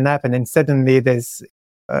somebody on an app, and then suddenly there's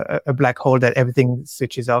a black hole that everything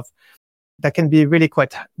switches off. That can be really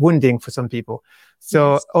quite wounding for some people.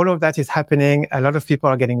 So all of that is happening. A lot of people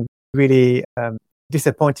are getting really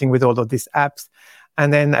disappointing with all of these apps.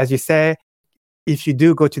 And then, as you say, if you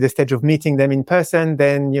do go to the stage of meeting them in person,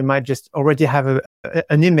 then you might just already have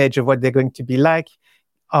an image of what they're going to be like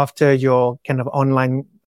after your kind of online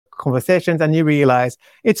conversations, and you realize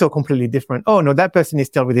it's all completely different. Oh no, that person is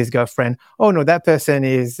still with his girlfriend. Oh no, that person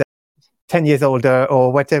is 10 years older,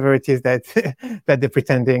 or whatever it is that that they're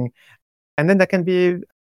pretending. And then that can be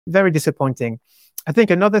very disappointing. I think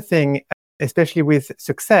another thing, especially with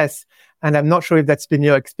success, and I'm not sure if that's been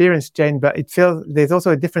your experience, Jane, but it feels there's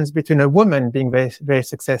also a difference between a woman being very, very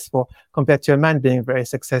successful compared to a man being very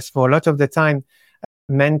successful. A lot of the time,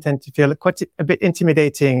 men tend to feel quite a bit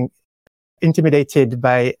intimidated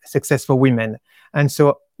by successful women. And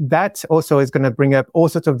so that also is going to bring up all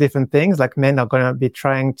sorts of different things. Like men are going to be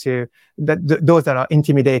trying to, those that are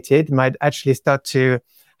intimidated might actually start to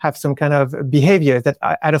have some kind of behaviors that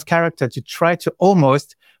are out of character to try to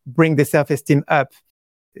almost bring the self-esteem up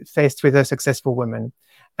faced with a successful woman.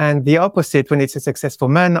 And the opposite, when it's a successful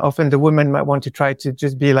man, often the woman might want to try to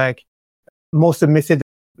just be like more submissive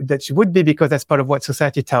that she would be, because that's part of what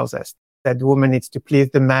society tells us, that the woman needs to please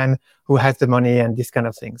the man who has the money and these kind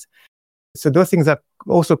of things. So those things are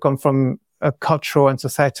also come from cultural and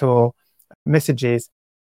societal messages.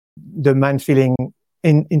 The man feeling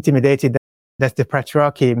intimidated, that's the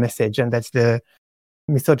patriarchy message, and that's the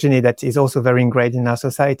misogyny that is also very ingrained in our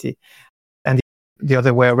society. And the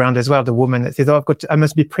other way around as well, the woman that says, oh, I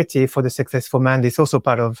must be pretty for the successful man, is also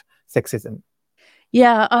part of sexism.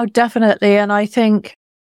 Yeah, oh, definitely. And I think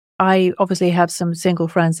I obviously have some single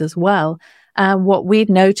friends as well. And what we've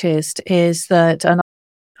noticed is that, and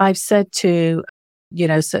I've said to,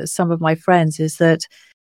 some of my friends, is that,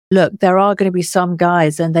 look, there are going to be some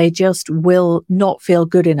guys and they just will not feel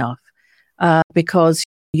good enough because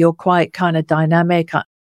you're quite kind of dynamic.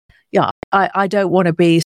 I don't want to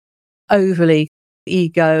be overly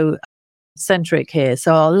ego-centric here.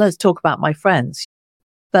 So let's talk about my friends.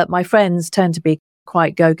 But my friends tend to be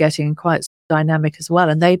quite go-getting and quite dynamic as well.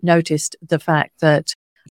 And they've noticed the fact that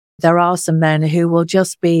there are some men who will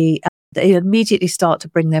just be, they immediately start to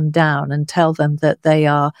bring them down and tell them that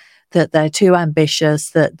they're too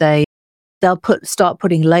ambitious, that they'll start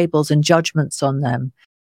putting labels and judgments on them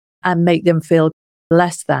and make them feel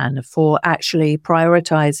less than for actually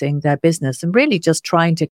prioritizing their business and really just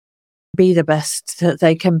trying to be the best that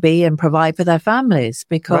they can be and provide for their families.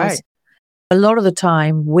 Because a lot of the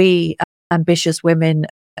time, we ambitious women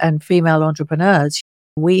and female entrepreneurs,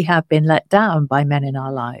 we have been let down by men in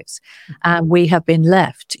our lives, and we have been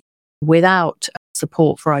left without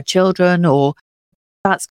support for our children, or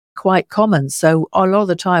that's quite common. So a lot of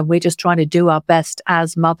the time, we're just trying to do our best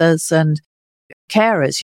as mothers and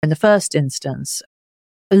carers in the first instance.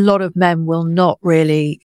 A lot of men will not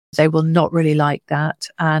really like that.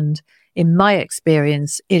 And in my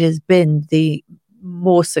experience, it has been the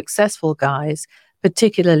more successful guys,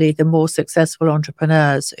 particularly the more successful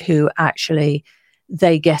entrepreneurs, who actually,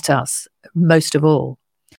 they get us most of all.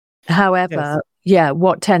 However,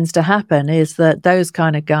 what tends to happen is that those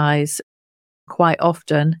kind of guys, quite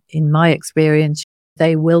often, in my experience,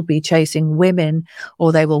 they will be chasing women,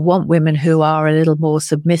 or they will want women who are a little more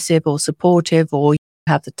submissive or supportive, or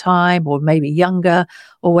have the time, or maybe younger,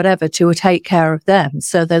 or whatever, to take care of them.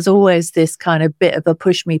 So there's always this kind of bit of a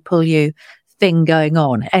push me, pull you thing going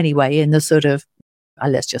on anyway, in the sort of,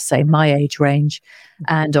 let's just say, my age range.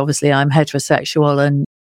 And obviously I'm heterosexual, and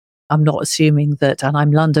I'm not assuming that, and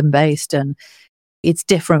I'm London based, and it's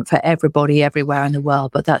different for everybody everywhere in the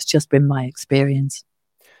world, but that's just been my experience.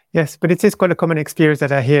 Yes, but it is quite a common experience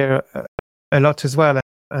that I hear a lot as well.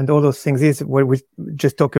 And all those things is where we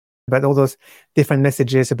just talk about all those different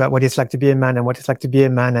messages about what it's like to be a man and what it's like to be a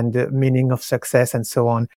man and the meaning of success and so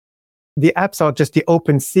on. The apps are just the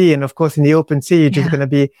open sea. And of course, in the open sea,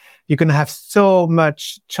 you're going to have so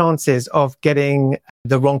much chances of getting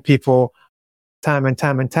the wrong people time and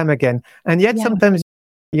time and time again. And yet sometimes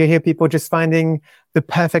you hear people just finding the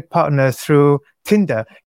perfect partner through Tinder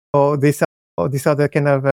or this other kind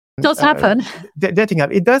of Does happen. Dating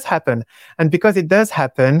app. It does happen. And because it does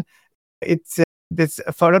happen, it's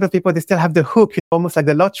for a lot of people, they still have the hook, almost like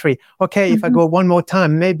the lottery. Okay, if I go one more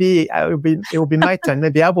time, maybe it will be my turn.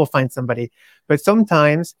 Maybe I will find somebody. But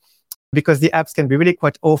sometimes, because the apps can be really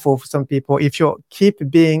quite awful for some people, if you keep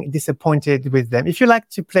being disappointed with them, if you like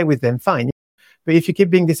to play with them, fine. But if you keep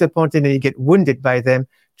being disappointed and you get wounded by them,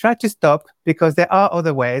 try to stop, because there are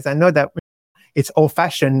other ways. I know that it's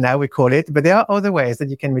old-fashioned now, we call it, but there are other ways that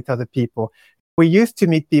you can meet other people. We used to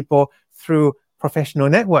meet people through professional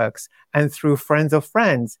networks and through friends of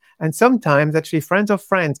friends. And sometimes actually friends of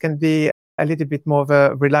friends can be a little bit more of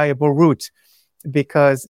a reliable route,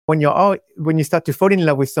 because when you start to fall in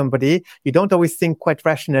love with somebody, you don't always think quite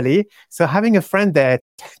rationally. So having a friend there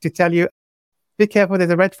to tell you, be careful, there's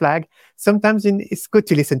a red flag. Sometimes it's good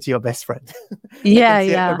to listen to your best friend.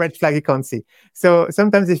 Yeah, A red flag you can't see. So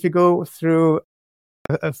sometimes if you go through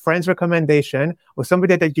a friend's recommendation or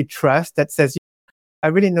somebody that you trust that says, I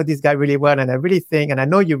really know this guy really well, and I really think, and I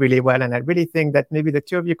know you really well, and I really think that maybe the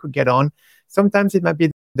two of you could get on, sometimes it might be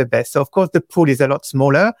the best. So of course the pool is a lot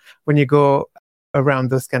smaller when you go around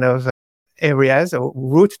those kind of areas or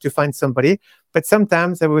route to find somebody. But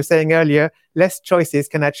sometimes, as we were saying earlier, less choices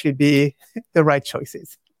can actually be the right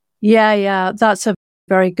choices. Yeah, that's a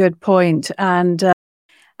very good point. And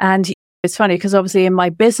it's funny because obviously in my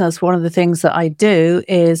business, one of the things that I do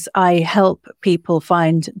is I help people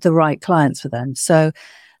find the right clients for them. So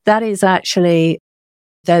that is actually,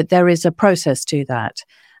 there is a process to that.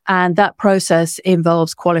 And that process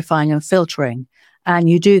involves qualifying and filtering. And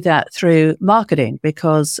you do that through marketing,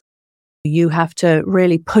 because you have to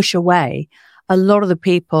really push away a lot of the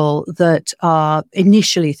people that are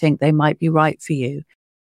initially think they might be right for you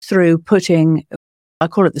through putting, I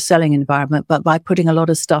call it the selling environment, but by putting a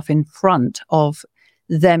lot of stuff in front of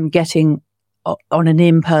them getting on an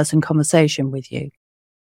in-person conversation with you.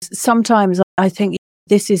 Sometimes I think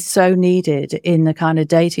this is so needed in the kind of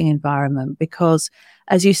dating environment, because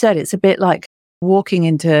as you said, it's a bit like walking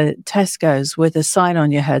into Tesco's with a sign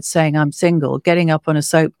on your head saying I'm single, getting up on a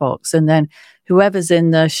soapbox, and then whoever's in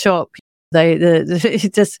the shop, they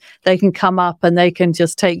can come up and they can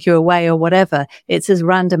just take you away or whatever. It's as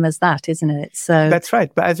random as that, isn't it? So that's right.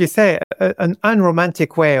 But as you say, an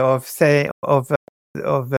unromantic way of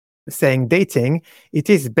saying dating, it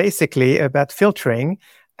is basically about filtering,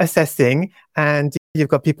 assessing, and you've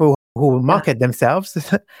got people who market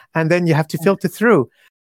themselves, and then you have to filter through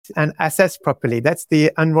and assess properly. That's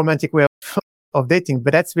the unromantic way of dating,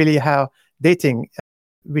 but that's really how dating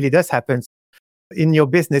really does happen. In your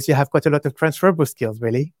business, you have quite a lot of transferable skills,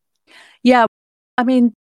 really. Yeah, I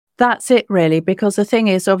mean, that's it really, because the thing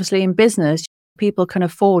is, obviously in business, people can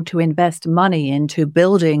afford to invest money into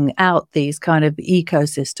building out these kind of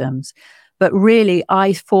ecosystems. But really,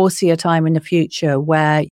 I foresee a time in the future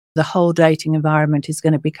where the whole dating environment is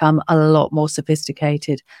going to become a lot more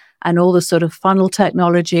sophisticated, and all the sort of funnel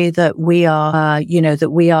technology that we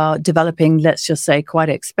are developing, let's just say quite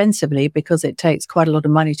expensively, because it takes quite a lot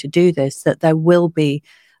of money to do this, that there will be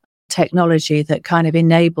technology that kind of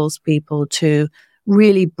enables people to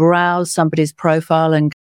really browse somebody's profile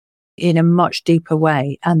and in a much deeper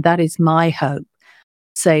way. And that is my hope,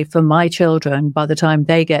 say for my children, by the time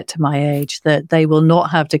they get to my age, that they will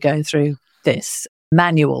not have to go through this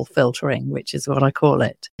manual filtering, which is what I call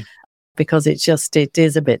it, because it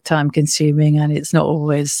is a bit time consuming and it's not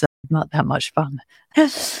always not that much fun.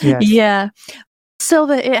 Yes. Yeah.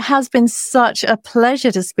 Silva, it has been such a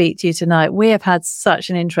pleasure to speak to you tonight. We have had such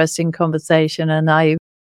an interesting conversation, and I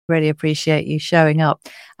really appreciate you showing up.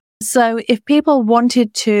 So if people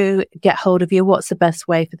wanted to get hold of you, what's the best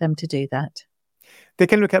way for them to do that? They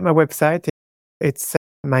can look at my website. It's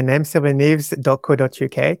my name,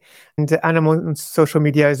 silvaneves.co.uk. And I'm on social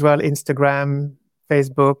media as well, Instagram,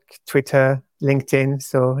 Facebook, Twitter, LinkedIn.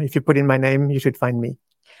 So if you put in my name, you should find me.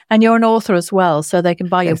 And you're an author as well, so they can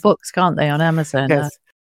buy your books, can't they, on Amazon? Yes.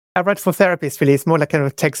 I write for therapists, really. It's more like kind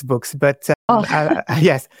of textbooks. But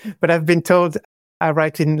yes, but I've been told I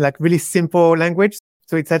write in like really simple language.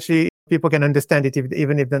 So it's actually, people can understand it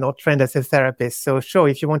even if they're not trained as a therapist. So sure,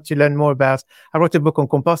 if you want to learn more about, I wrote a book on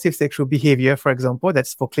compulsive sexual behavior, for example,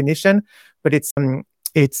 that's for clinician, but it's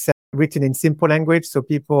written in simple language. So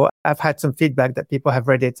I've had some feedback that people have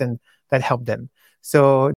read it and that helped them.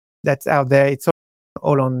 So that's out there. It's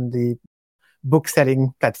all on the book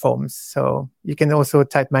selling platforms. So you can also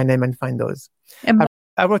type my name and find those.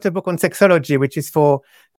 I wrote a book on sexology, which is for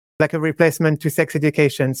like a replacement to sex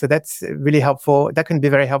education. So that's really helpful. That can be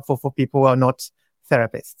very helpful for people who are not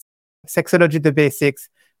therapists. Sexology, the Basics,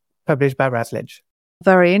 published by Routledge.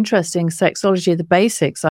 Very interesting. Sexology, the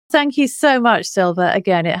Basics. Thank you so much, Silva.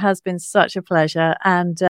 Again, it has been such a pleasure.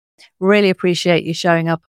 And Really appreciate you showing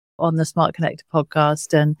up on the Smart Connector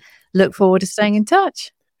podcast and look forward to staying in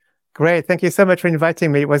touch. Great. Thank you so much for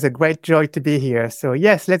inviting me. It was a great joy to be here. So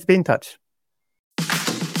yes, let's be in touch.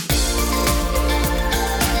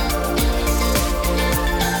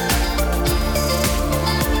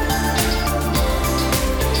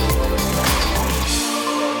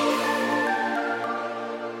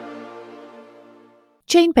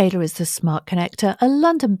 Jane Baylor is the Smart Connector, a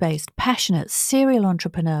London-based, passionate serial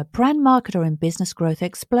entrepreneur, brand marketer and business growth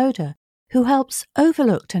exploder who helps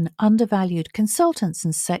overlooked and undervalued consultants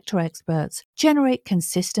and sector experts generate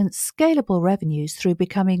consistent, scalable revenues through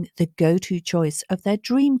becoming the go-to choice of their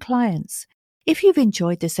dream clients. If you've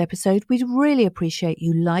enjoyed this episode, we'd really appreciate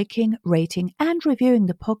you liking, rating, and reviewing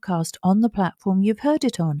the podcast on the platform you've heard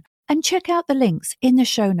it on. And check out the links in the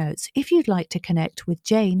show notes if you'd like to connect with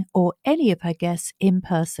Jane or any of her guests in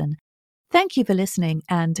person. Thank you for listening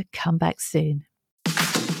and come back soon.